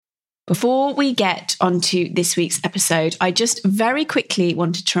Before we get onto this week's episode, I just very quickly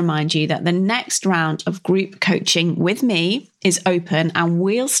wanted to remind you that the next round of group coaching with me is open and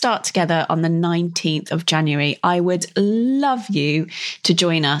we'll start together on the 19th of January. I would love you to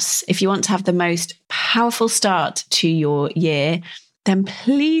join us. If you want to have the most powerful start to your year, then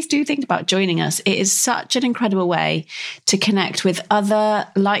please do think about joining us. It is such an incredible way to connect with other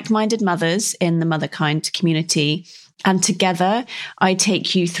like-minded mothers in the Motherkind community. And together, I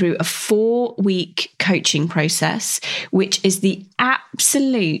take you through a 4-week coaching process, which is the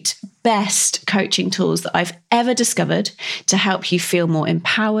absolute best coaching tools that I've ever discovered to help you feel more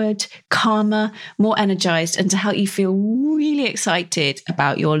empowered, calmer, more energized, and to help you feel really excited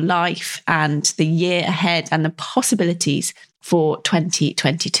about your life and the year ahead and the possibilities for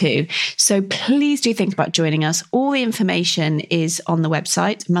 2022. So please do think about joining us. All the information is on the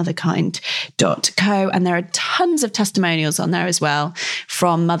website, motherkind.co, and there are tons of testimonials on there as well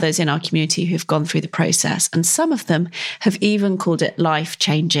from mothers in our community who've gone through the process. And some of them have even called it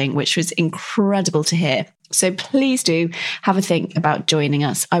life-changing, which was incredible to hear. So please do have a think about joining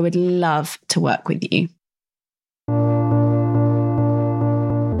us. I would love to work with you.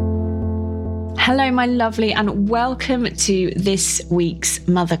 Hello, my lovely, and welcome to this week's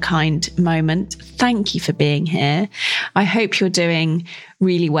Motherkind moment. Thank you for being here. I hope you're doing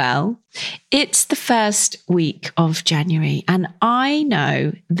really well. It's the first week of January, and I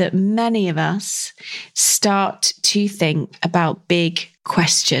know that many of us start to think about big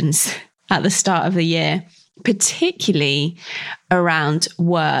questions at the start of the year, particularly around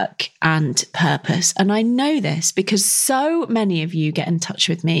work and purpose. And I know this because so many of you get in touch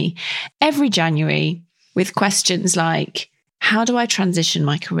with me every January with questions like, how do I transition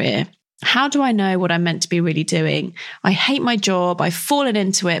my career? How do I know what I'm meant to be really doing? I hate my job. I've fallen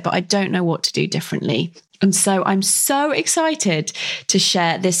into it, but I don't know what to do differently. And so I'm so excited to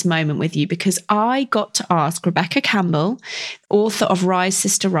share this moment with you because I got to ask Rebecca Campbell, author of Rise,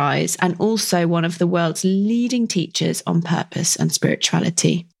 Sister, Rise, and also one of the world's leading teachers on purpose and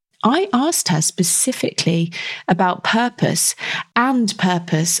spirituality. I asked her specifically about purpose and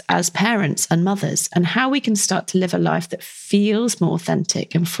purpose as parents and mothers and how we can start to live a life that feels more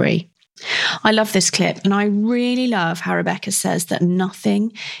authentic and free. I love this clip, and I really love how Rebecca says that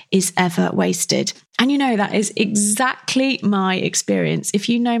nothing is ever wasted. And you know, that is exactly my experience. If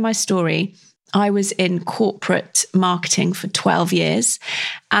you know my story, I was in corporate marketing for 12 years.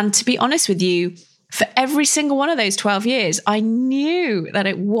 And to be honest with you, for every single one of those 12 years, I knew that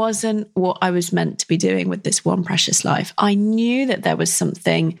it wasn't what I was meant to be doing with this one precious life. I knew that there was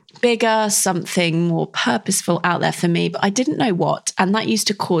something bigger, something more purposeful out there for me, but I didn't know what. And that used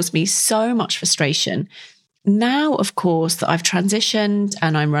to cause me so much frustration. Now, of course, that I've transitioned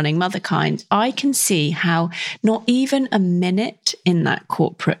and I'm running Motherkind, I can see how not even a minute in that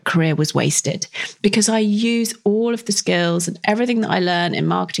corporate career was wasted because I use all of the skills and everything that I learn in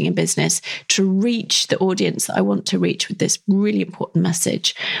marketing and business to reach the audience that I want to reach with this really important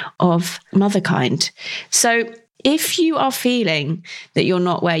message of Motherkind. So if you are feeling that you're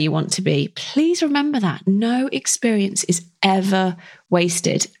not where you want to be, please remember that no experience is ever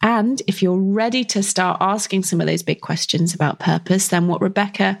wasted. And if you're ready to start asking some of those big questions about purpose, then what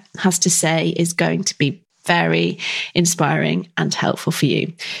Rebecca has to say is going to be very inspiring and helpful for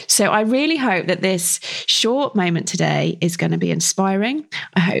you. So I really hope that this short moment today is going to be inspiring.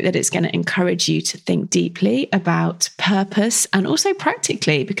 I hope that it's going to encourage you to think deeply about purpose and also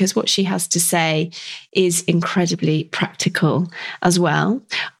practically, because what she has to say is incredibly practical as well.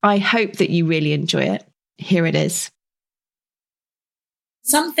 I hope that you really enjoy it. Here it is.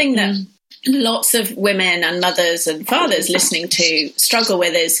 Something that lots of women and mothers and fathers listening to struggle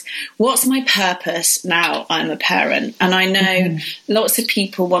with is, what's my purpose now I'm a parent? And I know lots of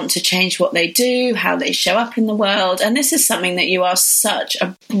people want to change what they do, how they show up in the world. And this is something that you are such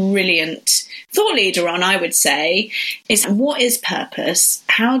a brilliant thought leader on, I would say, is what is purpose?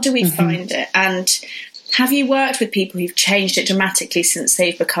 How do we find it? And have you worked with people who've changed it dramatically since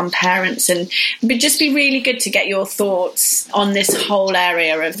they've become parents? And it would just be really good to get your thoughts on this whole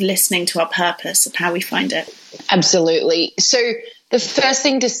area of listening to our purpose and how we find it. Absolutely. So the first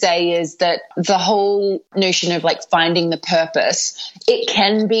thing to say is that the whole notion of like finding the purpose, it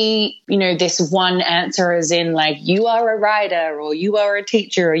can be, you know, this one answer as in like you are a writer or you are a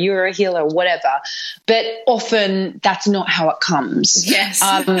teacher or you are a healer, whatever. But often that's not how it comes. Yes.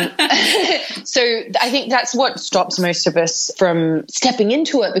 So I think that's what stops most of us from stepping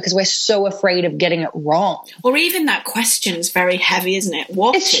into it because we're so afraid of getting it wrong. Or even that question's very heavy, isn't it?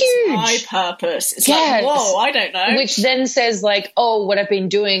 What is my purpose? It's like, whoa, I don't know. Which then says like, oh, what I've been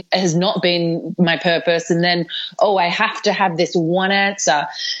doing has not been my purpose. And then, oh, I have to have this one answer.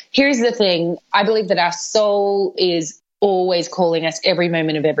 Here's the thing. I believe that our soul is always calling us every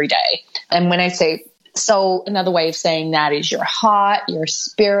moment of every day. And when I say soul, another way of saying that is your heart, your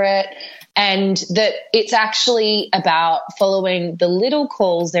spirit, and that it's actually about following the little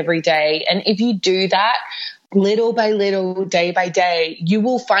calls every day. And if you do that, little by little, day by day, you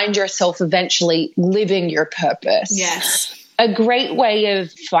will find yourself eventually living your purpose. Yes. A great way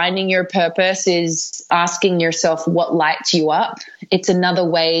of finding your purpose is asking yourself what lights you up. It's another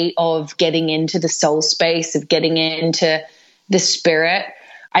way of getting into the soul space, of getting into the spirit.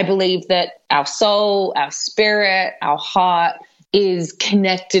 I believe that our soul, our spirit, our heart is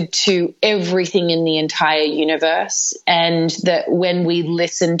connected to everything in the entire universe, and that when we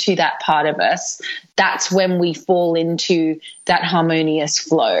listen to that part of us, that's when we fall into that harmonious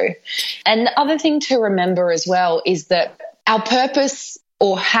flow. And the other thing to remember as well is that our purpose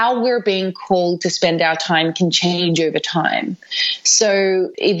or how we're being called to spend our time can change over time.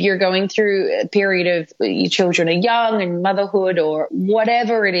 So if you're going through a period of your children are young and motherhood or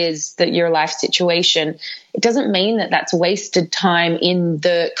whatever it is that your life situation, it doesn't mean that that's wasted time in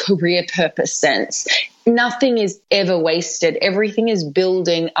the career purpose sense. Nothing is ever wasted. Everything is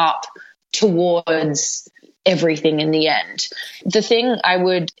building up towards everything in the end. The thing I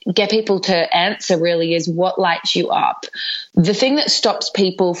would get people to answer really is what lights you up. The thing that stops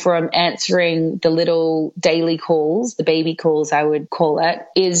people from answering the little daily calls, the baby calls I would call it,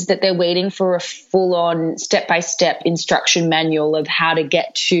 is that they're waiting for a full-on step-by-step instruction manual of how to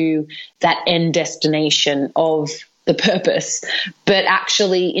get to that end destination of the purpose. But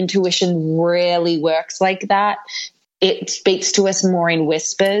actually, intuition rarely works like that. It speaks to us more in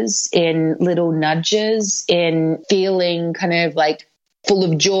whispers, in little nudges, in feeling kind of like full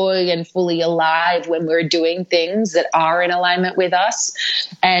of joy and fully alive when we're doing things that are in alignment with us.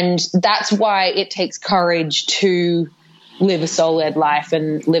 And that's why it takes courage to live a soul-led life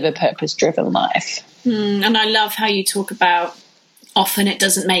and live a purpose-driven life. And I love how you talk about often it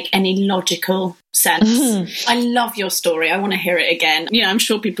doesn't make any logical sense. I love your story. I want to hear it again. You know, I'm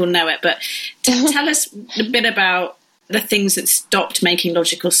sure people know it, but tell us a bit about the things that stopped making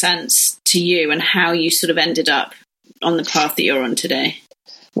logical sense to you and how you sort of ended up on the path that you're on today.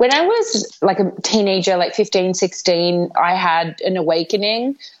 When I was like a teenager, like 15, 16, I had an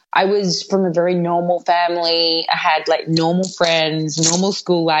awakening. I was from a very normal family. I had like normal friends, normal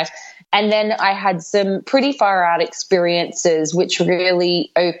school life. And then I had some pretty far out experiences, which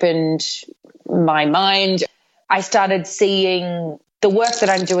really opened my mind. I started seeing the work that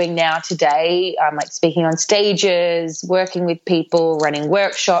I'm doing now today. I'm like speaking on stages, working with people, running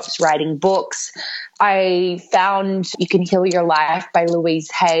workshops, writing books. I found You Can Heal Your Life by Louise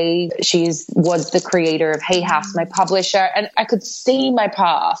Hay. She was the creator of Hay House, my publisher, and I could see my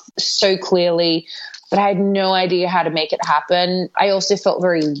path so clearly, but I had no idea how to make it happen. I also felt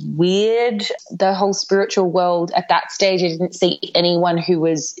very weird. The whole spiritual world at that stage, I didn't see anyone who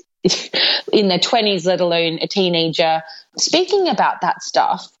was in their 20s, let alone a teenager, speaking about that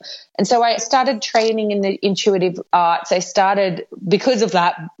stuff. And so I started training in the intuitive arts. I started, because of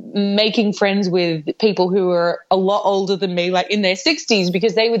that, making friends with people who were a lot older than me, like in their 60s,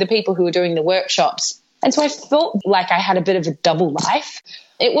 because they were the people who were doing the workshops. And so I felt like I had a bit of a double life.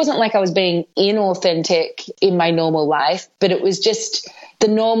 It wasn't like I was being inauthentic in my normal life, but it was just the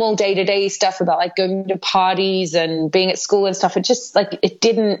normal day-to-day stuff about like going to parties and being at school and stuff. It just like, it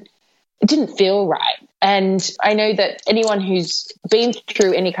didn't feel right. And I know that anyone who's been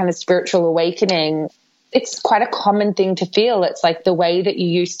through any kind of spiritual awakening, it's quite a common thing to feel. It's like the way that you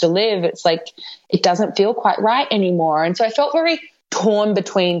used to live, it's like it doesn't feel quite right anymore. And so I felt very torn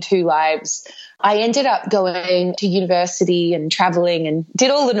between two lives. I ended up going to university and traveling and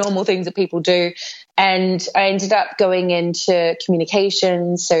did all the normal things that people do. And I ended up going into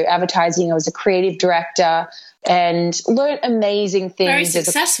communications, so advertising. I was a creative director and learned amazing things. Very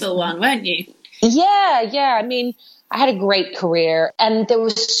successful one, weren't you? Yeah. I mean, I had a great career and there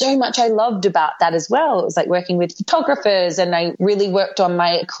was so much I loved about that as well. It was like working with photographers, and I really worked on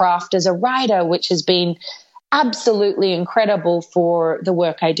my craft as a writer, which has been absolutely incredible for the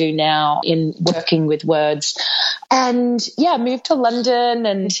work I do now in working with words. And yeah, moved to London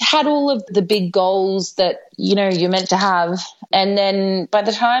and had all of the big goals that, you know, you're meant to have. And then by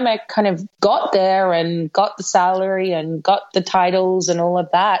the time I kind of got there and got the salary and got the titles and all of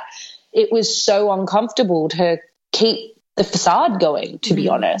that, it was so uncomfortable to keep the facade going, to be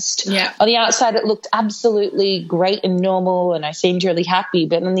honest. Yeah. On the outside, it looked absolutely great and normal, and I seemed really happy.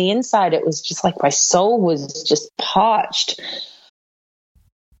 But on the inside, it was just like my soul was just parched.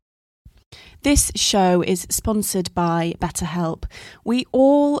 This show is sponsored by BetterHelp. We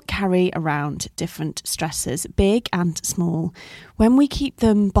all carry around different stressors, big and small. When we keep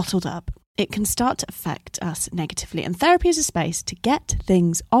them bottled up, it can start to affect us negatively. And therapy is a space to get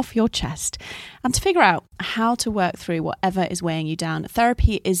things off your chest and to figure out how to work through whatever is weighing you down.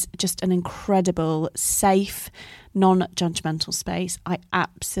 Therapy is just an incredible, safe, non-judgmental space. I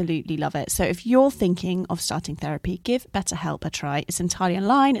absolutely love it. So if you're thinking of starting therapy, give BetterHelp a try. It's entirely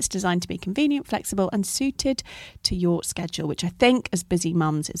online. It's designed to be convenient, flexible and suited to your schedule, which I think as busy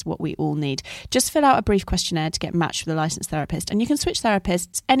mums is what we all need. Just fill out a brief questionnaire to get matched with a licensed therapist, and you can switch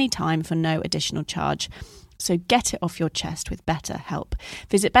therapists anytime for no additional charge. So get it off your chest with BetterHelp.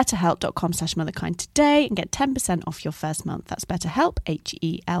 Visit betterhelp.com/motherkind today and get 10% off your first month. That's BetterHelp,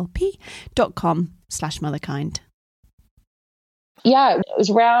 HELP.com/motherkind. Yeah, it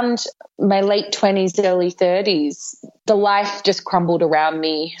was around my late 20s, early 30s. The life just crumbled around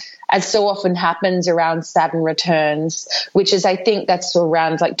me, as so often happens around Saturn returns, which is, I think that's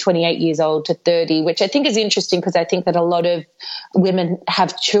around like 28 years old to 30, which I think is interesting because I think that a lot of women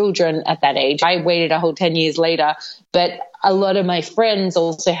have children at that age. I waited a whole 10 years later, but a lot of my friends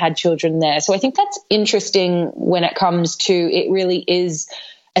also had children there. So I think that's interesting when it comes to, it really is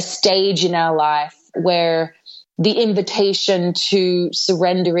a stage in our life where the invitation to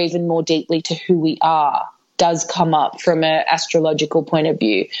surrender even more deeply to who we are does come up from an astrological point of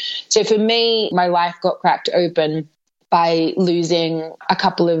view. So for me, my life got cracked open by losing a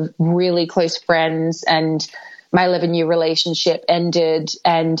couple of really close friends, and my 11-year relationship ended,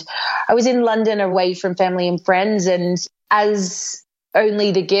 and I was in London away from family and friends, and as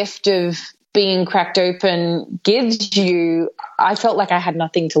only the gift of being cracked open gives you, I felt like I had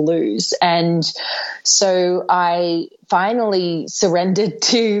nothing to lose. And so I finally surrendered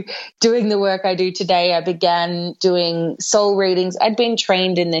to doing the work I do today. I began doing soul readings. I'd been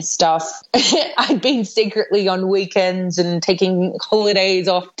trained in this stuff. I'd been secretly on weekends and taking holidays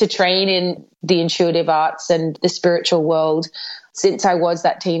off to train in the intuitive arts and the spiritual world since I was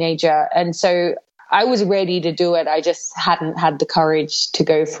that teenager. And so I was ready to do it. I just hadn't had the courage to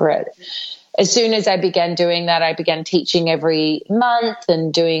go for it. As soon as I began doing that, I began teaching every month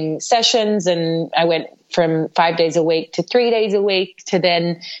and doing sessions, and I went from 5 days a week to 3 days a week to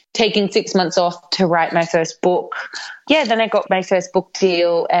then taking 6 months off to write my first book. Yeah, then I got my first book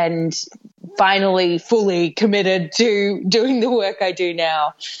deal and finally fully committed to doing the work I do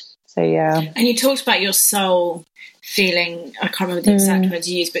now. So, yeah. And you talked about your soul feeling, I can't remember the exact words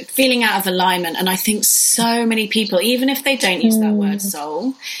you used, but feeling out of alignment. And I think so many people, even if they don't use that word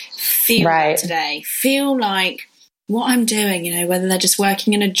soul, feel that today, feel like what I'm doing, you know, whether they're just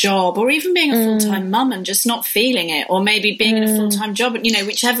working in a job or even being a full-time mum and just not feeling it, or maybe being in a full-time job, you know,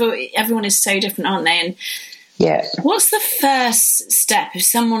 whichever, everyone is so different, aren't they? And yeah, what's the first step if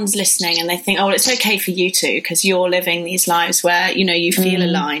someone's listening and they think, oh, well, it's okay for you to, because you're living these lives where, you know, you feel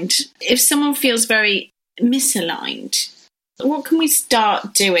aligned. If someone feels very misaligned, what can we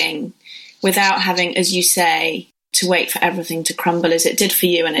start doing without having, as you say, to wait for everything to crumble as it did for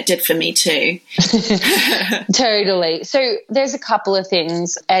you and it did for me too? Totally. So there's a couple of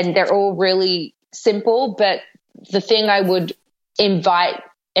things and they're all really simple, but the thing I would invite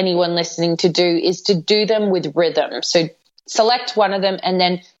anyone listening to do is to do them with rhythm. So select one of them and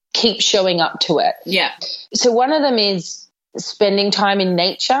then keep showing up to it. Yeah. So one of them is spending time in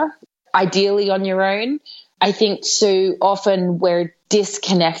nature, ideally on your own. I think so often we're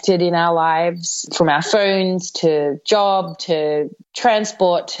disconnected in our lives, from our phones to job to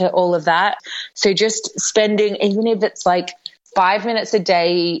transport to all of that. So just spending, even if it's like 5 minutes a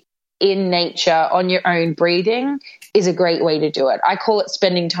day in nature on your own, breathing, is a great way to do it. I call it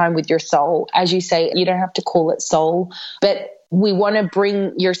spending time with your soul. As you say, you don't have to call it soul, but we want to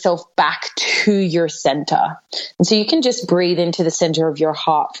bring yourself back to your center. And so you can just breathe into the center of your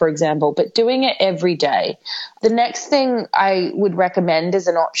heart, for example, but doing it every day. The next thing I would recommend as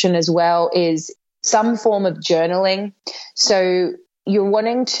an option as well is some form of journaling. So you're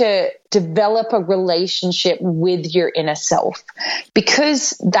wanting to develop a relationship with your inner self,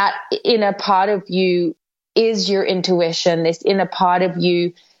 because that inner part of you is your intuition. This inner part of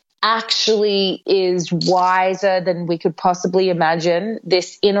you actually is wiser than we could possibly imagine.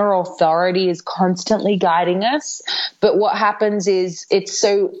 This inner authority is constantly guiding us. But what happens is it's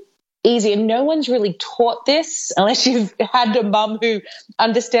so easy, and no one's really taught this unless you've had a mum who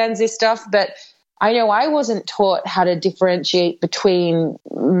understands this stuff. But I know I wasn't taught how to differentiate between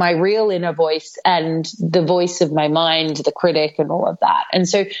my real inner voice and the voice of my mind, the critic, and all of that. And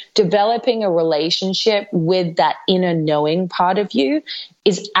so developing a relationship with that inner knowing part of you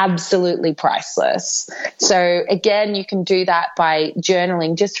is absolutely priceless. So again, you can do that by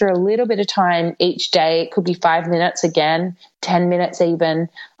journaling just for a little bit of time each day. It could be 5 minutes again, 10 minutes even,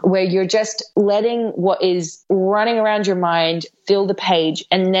 where you're just letting what is running around your mind fill the page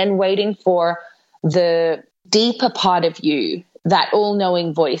and then waiting for the deeper part of you, that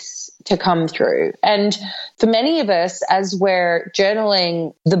all-knowing voice, to come through. And for many of us, as we're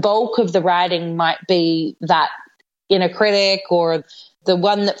journaling, the bulk of the writing might be that inner critic or the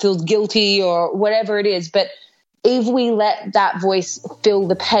one that feels guilty or whatever it is. But if we let that voice fill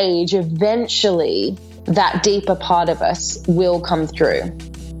the page, eventually that deeper part of us will come through.